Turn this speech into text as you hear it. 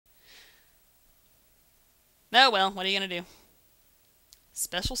Oh well, what are you gonna do?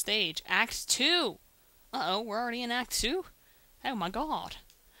 Special stage, Act 2. Uh-oh, we're already in Act 2? Oh my god.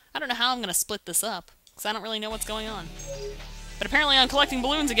 I don't know how I'm gonna split this up, because I don't really know what's going on. But apparently I'm collecting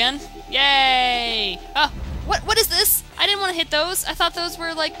balloons again. Yay! Oh, what is this? I didn't want to hit those. I thought those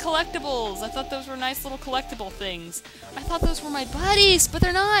were like collectibles. I thought those were nice little collectible things. I thought those were my buddies, but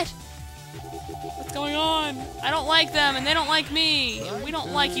they're not. What's going on? I don't like them, and they don't like me. And we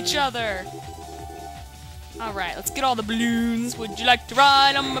don't like each other. Alright, let's get all the balloons. Would you like to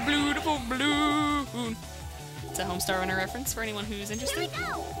ride on my beautiful balloon? It's a Homestar Runner reference for anyone who's interested.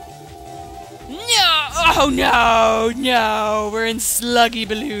 No! Oh no! No! We're in Sluggy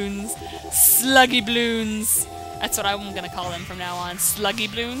Bloons. Sluggy Bloons. That's what I'm gonna call them from now on. Sluggy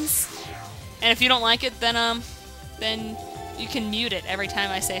Bloons. And if you don't like it, then you can mute it every time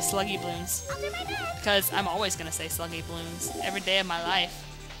I say Sluggy Bloons. Because I'm always gonna say Sluggy Bloons every day of my life.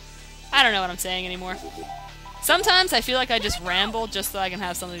 I don't know what I'm saying anymore. Sometimes I feel like I just ramble just so I can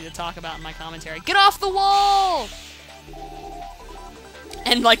have something to talk about in my commentary. Get off the wall!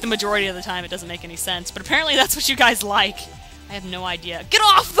 And like the majority of the time it doesn't make any sense, but apparently that's what you guys like. I have no idea. Get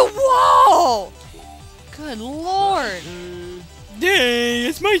off the wall! Good lord. Yay,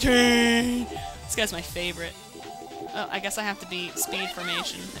 it's my turn! This guy's my favorite. Oh, I guess I have to be speed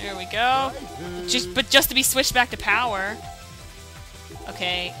formation. There we go. Just to be switched back to power.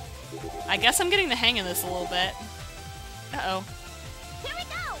 Okay. I guess I'm getting the hang of this a little bit. Uh-oh.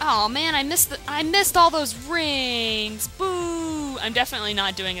 Oh man, I missed all those rings. Boo! I'm definitely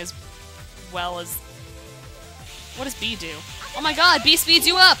not doing as well as. What does B do? Oh my god, B speeds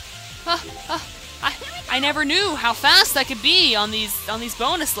you up. I never knew how fast I could be on these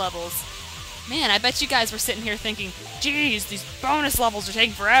bonus levels. Man, I bet you guys were sitting here thinking, "Geez, these bonus levels are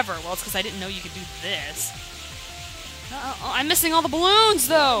taking forever." Well, it's because I didn't know you could do this. Oh, I'm missing all the balloons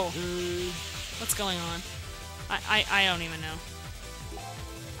though. What's going on? I don't even know.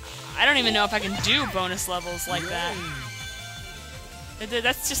 I don't even know if I can do bonus levels like that.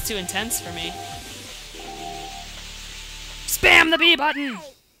 That's just too intense for me. Spam the B button!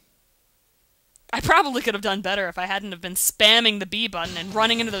 I probably could have done better if I hadn't have been spamming the B button and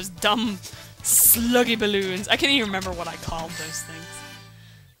running into those dumb sluggy balloons. I can't even remember what I called those things.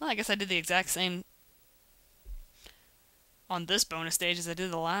 Well, I guess I did the exact same on this bonus stage as I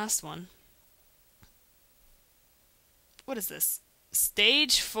did the last one. What is this?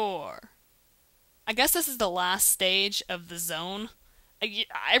 Stage 4. I guess this is the last stage of the zone.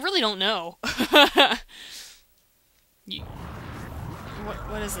 I really don't know.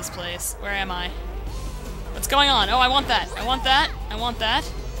 What is this place? Where am I? What's going on? Oh, I want that. I want that. I want that.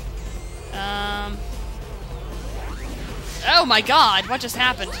 Oh my god, what just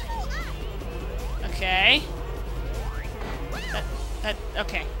happened? Okay.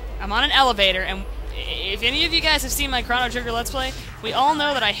 Okay. I'm on an elevator, and if any of you guys have seen my Chrono Trigger Let's Play, we all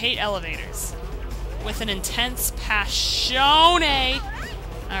know that I hate elevators. With an intense passione.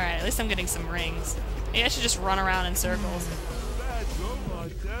 Alright, at least I'm getting some rings. Maybe I should just run around in circles.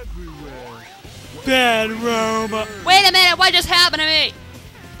 Bad robot. Wait a minute, what just happened to me?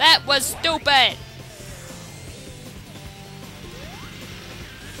 That was stupid.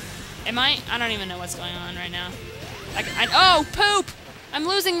 I don't even know what's going on right now. Oh, poop! I'm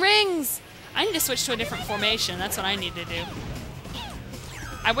losing rings! I need to switch to a different formation. That's what I need to do.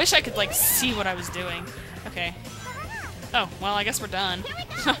 I wish I could, like, see what I was doing. Okay. Oh, well, I guess we're done.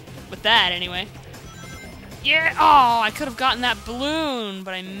 With that, anyway. Yeah! Oh, I could have gotten that balloon,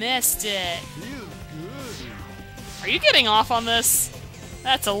 but I missed it. Are you getting off on this?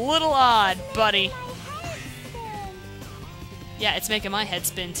 That's a little odd, buddy. Yeah, it's making my head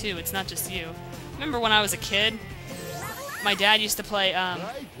spin, too. It's not just you. Remember when I was a kid? My dad used to play,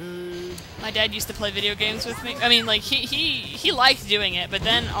 video games with me. I mean, like, he liked doing it, but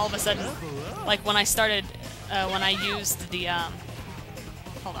then all of a sudden, like, when I started, when I used the,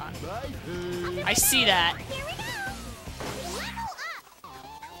 hold on. I see that.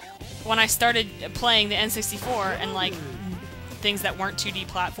 When I started playing the N64 and, like, things that weren't 2D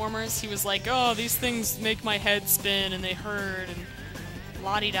platformers, he was like, "Oh, these things make my head spin and they hurt," and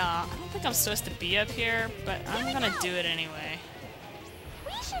la-di-da. I don't think I'm supposed to be up here, but I'm gonna do it anyway.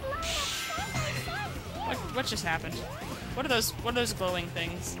 What just happened? What are those glowing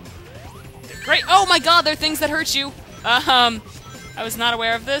things? They're great. Oh my god, they're things that hurt you. I was not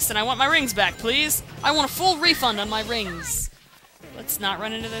aware of this, and I want my rings back, please. I want a full refund on my rings. Let's not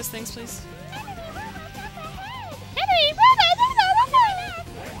run into those things, please.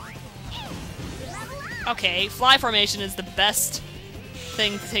 Okay, fly formation is the best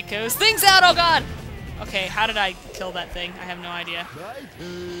thing to take those things out. Oh god! Okay, how did I kill that thing? I have no idea.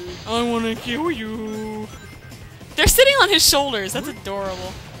 I wanna kill you. They're sitting on his shoulders. That's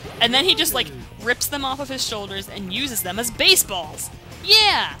adorable. And then he just, like, rips them off of his shoulders and uses them as baseballs.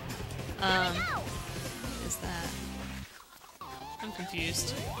 Yeah! What is that? I'm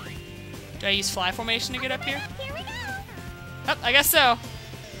confused. Do I use fly formation to get up here? Oh, I guess so.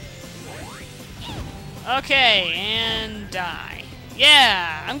 Okay, and die.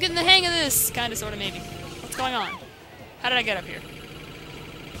 Yeah! I'm getting the hang of this! Kinda, sorta, maybe. What's going on? How did I get up here?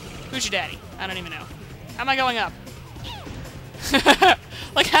 Who's your daddy? I don't even know. How am I going up?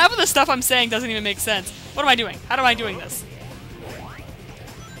 Like, half of the stuff I'm saying doesn't even make sense. What am I doing? How am I doing this?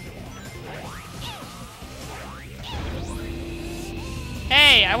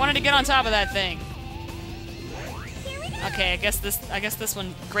 Hey, I wanted to get on top of that thing. Okay, I guess this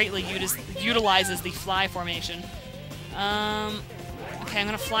one greatly utilizes the fly formation. Okay, I'm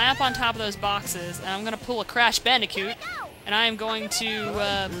gonna fly up on top of those boxes, and I'm gonna pull a Crash Bandicoot, and I am going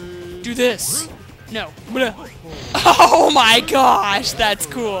to do this. No. Oh my gosh, that's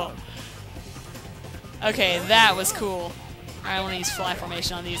cool. Okay, that was cool. Alright, I want to use fly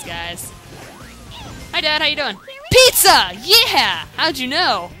formation on these guys. Hi, Dad, how you doing? Pizza! Yeah! How'd you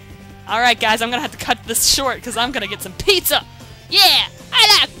know? Alright, guys, I'm gonna have to cut this short, because I'm gonna get some pizza! Yeah!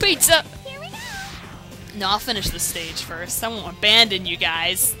 I like pizza! No, I'll finish this stage first. I won't abandon you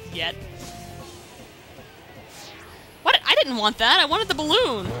guys yet. What? I didn't want that. I wanted the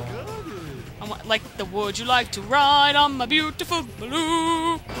balloon. I want, like, the would you like to ride on my beautiful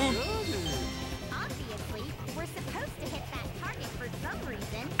balloon? Obviously, we're supposed to hit that target for some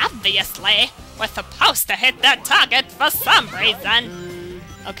reason. Obviously, we're supposed to hit that target for some reason.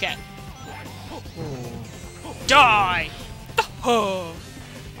 Okay. Die!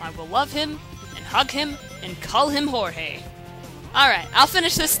 I will love him, and hug him, and call him Jorge. Alright, I'll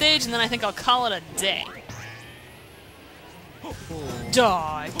finish this stage, and then I think I'll call it a day.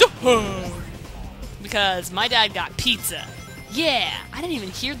 Die! Because my dad got pizza. Yeah! I didn't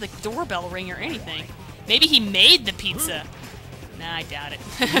even hear the doorbell ring or anything. Maybe he made the pizza. Nah, I doubt it.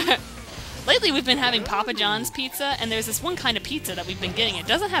 Lately we've been having Papa John's pizza, and there's this one kind of pizza that we've been getting. It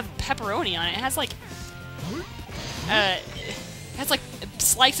doesn't have pepperoni on it. It has like... it has like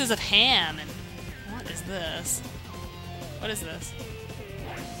slices of ham and... What is this? What is this?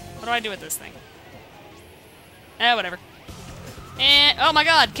 What do I do with this thing? Eh, whatever. And... Oh my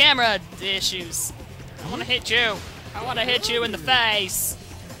god, camera issues. I wanna hit you. I wanna hit you in the face.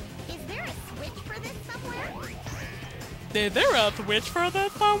 Is there a switch for this somewhere? Is there a switch for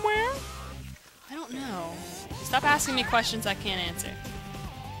this somewhere? I don't know. Stop asking me questions I can't answer.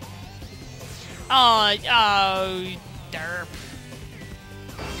 Oh, derp.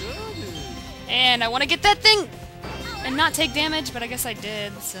 And I want to get that thing and not take damage, but I guess I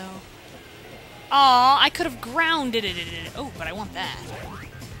did, so... Aw, I could have grounded it. Oh, but I want that.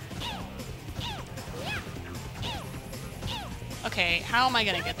 Okay, how am I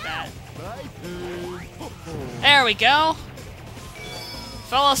gonna get that? There we go.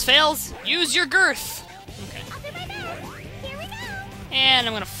 Fellows fails, use your girth. Okay. And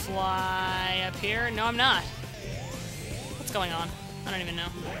I'm gonna fly up here. No, I'm not. What's going on? I don't even know.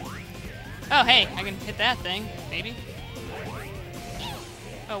 Oh, hey, I can hit that thing, maybe.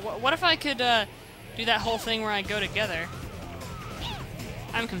 Oh, what if I could do that whole thing where I go together?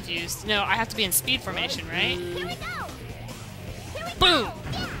 I'm confused. No, I have to be in speed formation, right? Boom!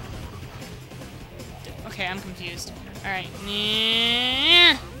 Okay, I'm confused. Alright.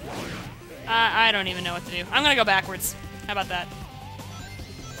 I don't even know what to do. I'm gonna go backwards. How about that?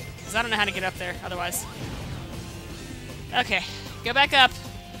 Because I don't know how to get up there, otherwise. Okay, go back up.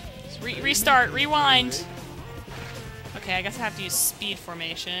 Restart, rewind. Okay, I guess I have to use speed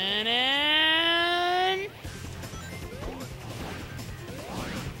formation, and...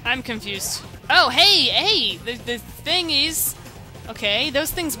 I'm confused. Oh, hey! The thingies! Okay,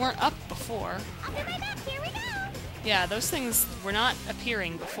 those things weren't up before. Yeah, those things were not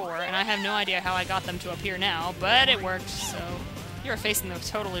appearing before, and I have no idea how I got them to appear now, but it worked, so... You're facing the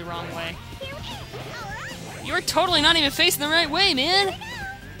totally wrong way. You're totally not even facing the right way, man!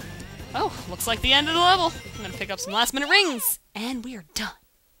 Oh, looks like the end of the level. I'm gonna pick up some last-minute rings, and we are done.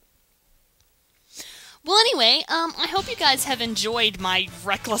 Well, anyway, I hope you guys have enjoyed my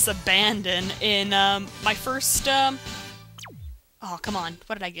reckless abandon in, my first, Oh, come on.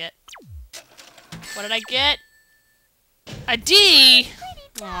 What did I get? What did I get? A D!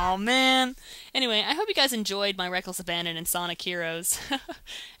 Oh man. Anyway, I hope you guys enjoyed my reckless abandon in Sonic Heroes.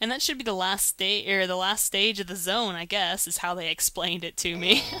 And that should be the last stage of the zone, I guess, is how they explained it to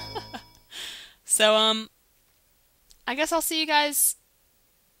me. So, I guess I'll see you guys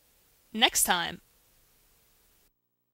next time.